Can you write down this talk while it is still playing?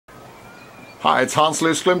Hi, it's Hans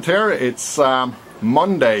Lysklimt here. It's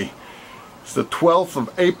Monday. It's the 12th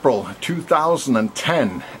of April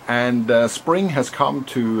 2010 and spring has come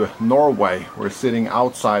to Norway. We're sitting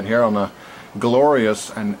outside here on a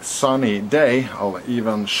glorious and sunny day. I'll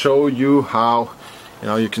even show you how,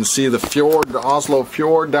 you can see the fjord, the Oslo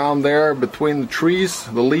fjord down there between the trees.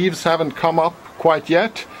 The leaves haven't come up quite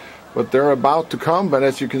yet, but they're about to come. But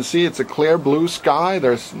as you can see, it's a clear blue sky.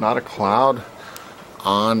 There's not a cloud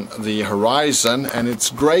on the horizon, and it's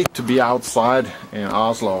great to be outside in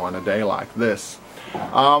Oslo on a day like this.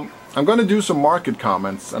 I'm going to do some market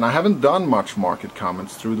comments, and I haven't done much market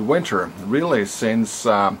comments through the winter, really since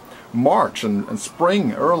March and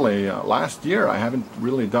spring early last year. I haven't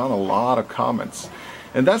really done a lot of comments,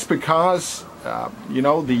 and that's because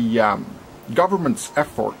the government's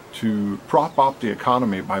effort to prop up the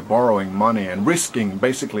economy by borrowing money and risking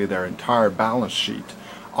basically their entire balance sheet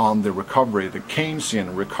on the recovery, the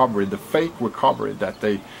Keynesian recovery, the fake recovery that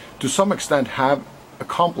they to some extent have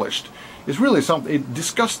accomplished, is really something. It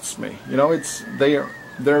disgusts me. They're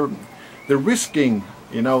risking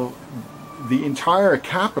the entire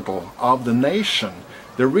capital of the nation.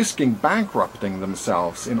 They're risking bankrupting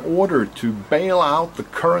themselves in order to bail out the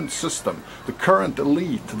current system, the current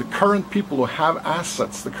elite, the current people who have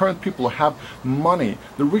assets, the current people who have money,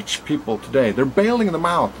 the rich people today. They're bailing them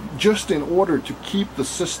out just in order to keep the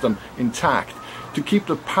system intact, to keep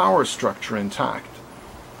the power structure intact.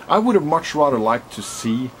 I would have much rather liked to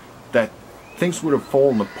see that things would have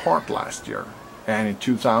fallen apart last year and in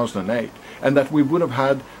 2008, and that we would have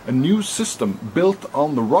had a new system built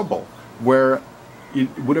on the rubble where it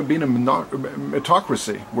would have been a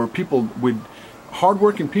meritocracy, where people with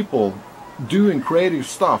hardworking people doing creative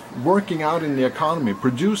stuff, working out in the economy,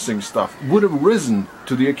 producing stuff, would have risen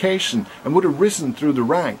to the occasion and would have risen through the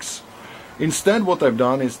ranks. Instead, what they've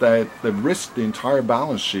done is that they've risked the entire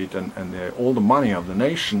balance sheet and all the money of the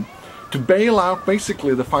nation to bail out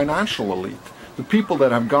basically the financial elite. The people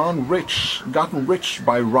that have gotten rich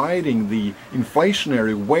by riding the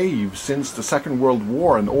inflationary wave since the Second World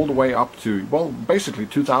War and all the way up to, well, basically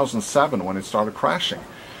 2007 when it started crashing.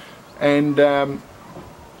 And the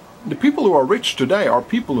people who are rich today are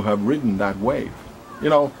people who have ridden that wave.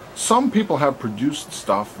 Some people have produced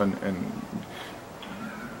stuff and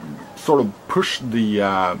sort of pushed the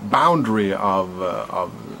boundary of the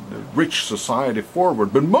rich society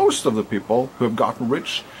forward, but most of the people who have gotten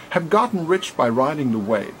rich by riding the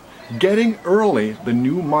wave, getting early the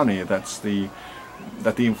new money that the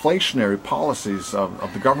inflationary policies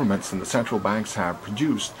of the governments and the central banks have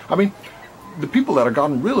produced. I mean, the people that have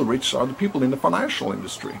gotten really rich are the people in the financial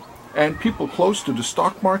industry, and people close to the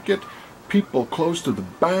stock market, people close to the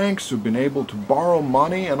banks who've been able to borrow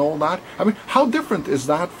money and all that. I mean, how different is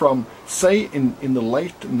that from, say, in the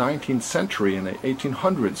late 19th century, in the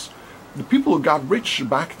 1800s? The people who got rich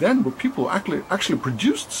back then were people who actually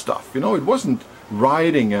produced stuff. It wasn't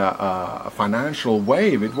riding a financial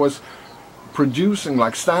wave. It was producing,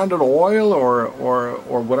 like Standard Oil or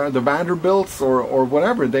whatever, the Vanderbilts or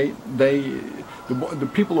whatever. The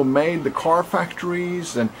people who made the car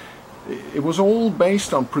factories, and it was all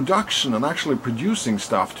based on production and actually producing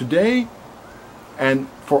stuff. Today, and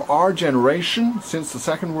for our generation, since the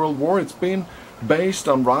Second World War, it's been based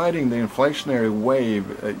on riding the inflationary wave,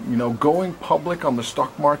 going public on the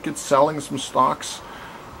stock market, selling some stocks,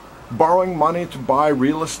 borrowing money to buy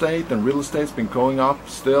real estate, and real estate's been going up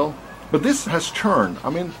still. But this has turned. I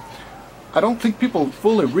mean, I don't think people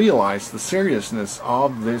fully realize the seriousness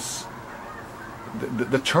of this,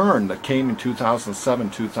 the turn that came in 2007,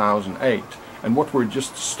 2008, and what we're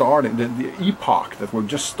just starting, the epoch that we're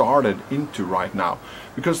just started into right now,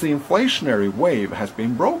 because the inflationary wave has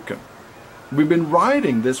been broken. We've been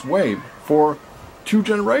riding this wave for 2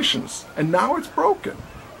 generations, and now it's broken.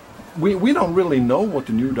 We don't really know what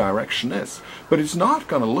the new direction is, but it's not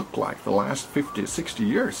going to look like the last 50, 60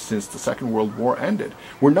 years since the Second World War ended.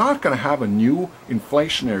 We're not going to have a new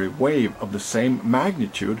inflationary wave of the same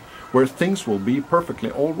magnitude where things will be perfectly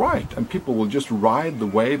all right and people will just ride the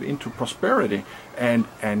wave into prosperity and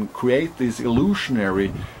create these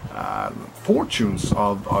illusionary fortunes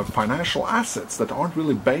of financial assets that aren't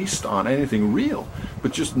really based on anything real,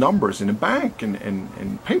 but just numbers in a bank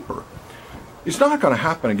and paper. It's not going to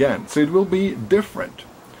happen again, so it will be different.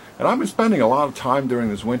 And I've been spending a lot of time during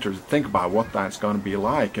this winter to think about what that's going to be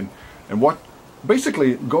like and what,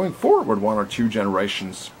 basically, going forward 1 or 2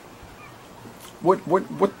 generations, what it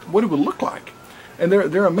will look like. And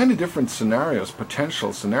there are many different scenarios,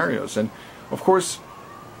 potential scenarios, and of course,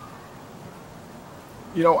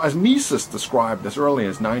 as Mises described as early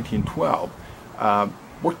as 1912,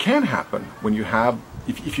 what can happen when you have,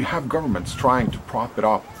 if you have governments trying to prop it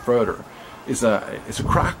up further, is a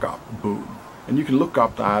crack-up boom. And you can look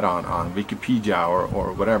up that on Wikipedia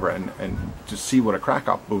or whatever and to see what a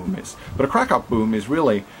crack-up boom is. But a crack-up boom is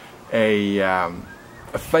really a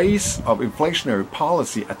phase of inflationary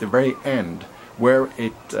policy at the very end where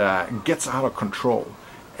it gets out of control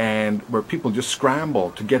and where people just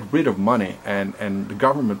scramble to get rid of money, and the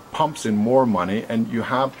government pumps in more money, and you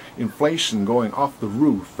have inflation going off the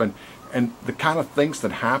roof, and the kind of things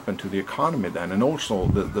that happen to the economy then, and also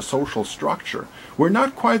the social structure. We're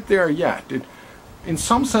not quite there yet. In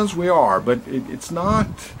some sense we are, but it's not.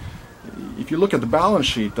 If you look at the balance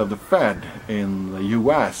sheet of the Fed in the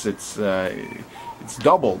U.S., it's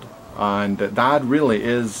doubled, and that really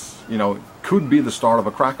is, could be the start of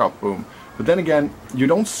a crack-up boom. But then again, you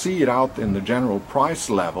don't see it out in the general price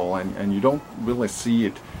level, and you don't really see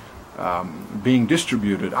it being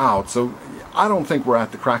distributed out. So I don't think we're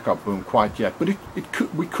at the crack-up boom quite yet, but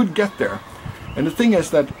we could get there. And the thing is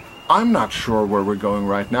that I'm not sure where we're going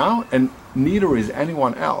right now, and neither is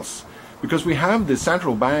anyone else, because we have the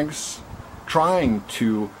central banks trying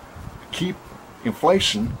to keep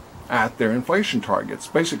inflation at their inflation targets,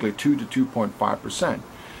 basically 2 to 2.5%.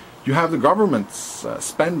 You have the government's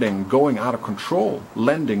spending going out of control,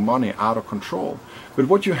 lending money out of control. But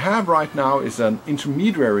what you have right now is an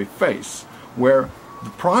intermediary phase where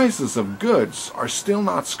the prices of goods are still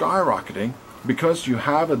not skyrocketing because you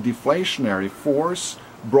have a deflationary force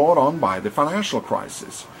brought on by the financial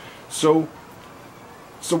crisis. So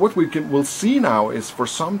what we'll see now is, for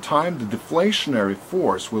some time, the deflationary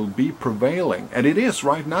force will be prevailing, and it is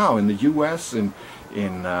right now in the U.S., in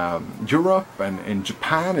Europe, and in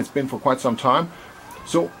Japan. It's been for quite some time.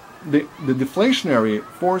 So the deflationary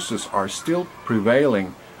forces are still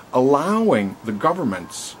prevailing, allowing the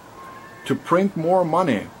governments to print more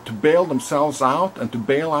money, to bail themselves out, and to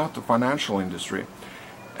bail out the financial industry.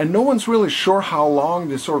 And no one's really sure how long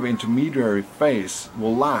this sort of intermediary phase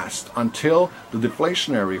will last until the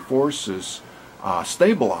deflationary forces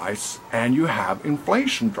stabilize and you have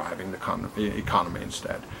inflation driving the economy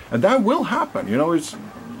instead. And that will happen.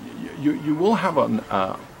 You will have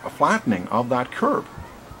a flattening of that curve.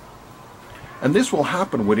 And this will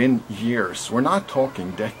happen within years. We're not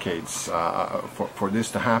talking decades for this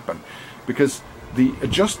to happen, because the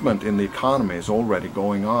adjustment in the economy is already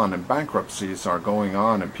going on, and bankruptcies are going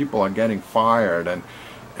on, and people are getting fired,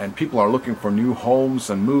 and people are looking for new homes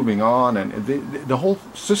and moving on, and the whole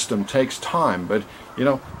system takes time. But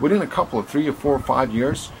within a couple of 3 or 4 or 5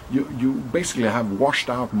 years, you basically have washed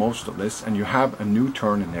out most of this, and you have a new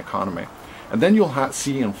turn in the economy. And then you'll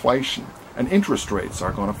see inflation, and interest rates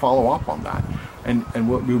are going to follow up on that, and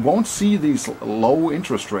we won't see these low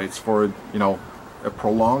interest rates for a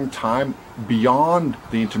prolonged time beyond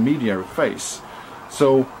the intermediary phase.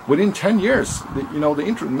 So within 10 years,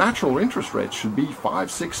 the natural interest rate should be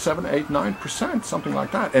 5, 6, 7, 8, 9%, something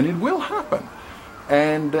like that, and it will happen.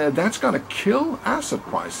 And that's going to kill asset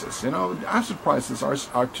prices. Asset prices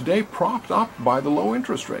are today propped up by the low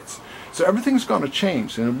interest rates. So everything's going to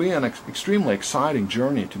change, and it'll be an extremely exciting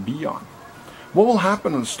journey to be on. What will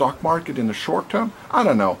happen in the stock market in the short term? I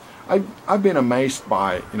don't know. I've been amazed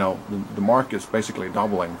by the markets basically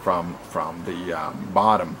doubling from the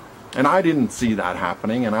bottom, and I didn't see that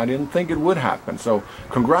happening, and I didn't think it would happen. So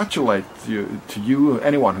congratulate you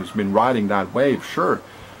anyone who's been riding that wave. Sure,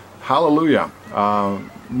 hallelujah.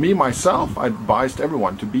 Me myself, I advised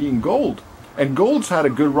everyone to be in gold, and gold's had a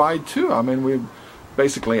good ride too. I mean, we've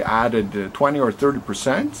basically added 20 or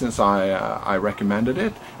 30% since I recommended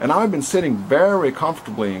it, and I've been sitting very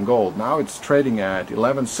comfortably in gold. Now it's trading at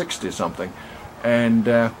 1160 something, and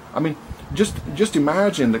I mean, just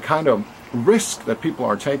imagine the kind of risk that people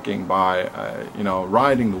are taking by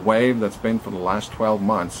riding the wave that's been for the last 12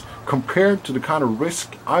 months compared to the kind of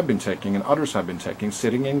risk I've been taking and others have been taking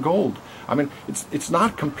sitting in gold. I mean, it's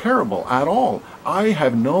not comparable at all. I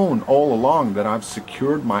have known all along that I've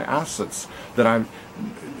secured my assets, that I've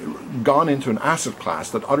gone into an asset class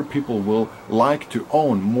that other people will like to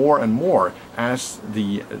own more and more as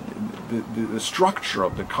the structure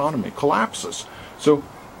of the economy collapses. So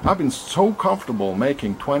I've been so comfortable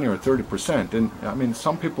making 20 or 30%, and I mean,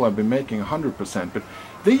 some people have been making 100%, but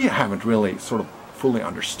they haven't really sort of fully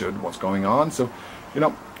understood what's going on. So,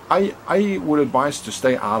 I would advise to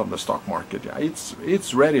stay out of the stock market.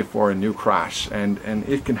 It's ready for a new crash, and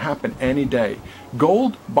it can happen any day.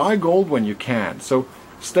 Gold, buy gold when you can. So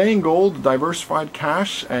stay in gold, diversified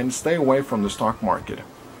cash, and stay away from the stock market.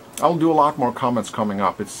 I'll do a lot more comments coming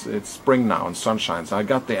up. It's spring now and sunshine, so I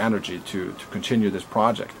got the energy to continue this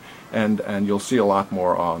project, and you'll see a lot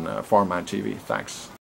more on Farmland TV. Thanks.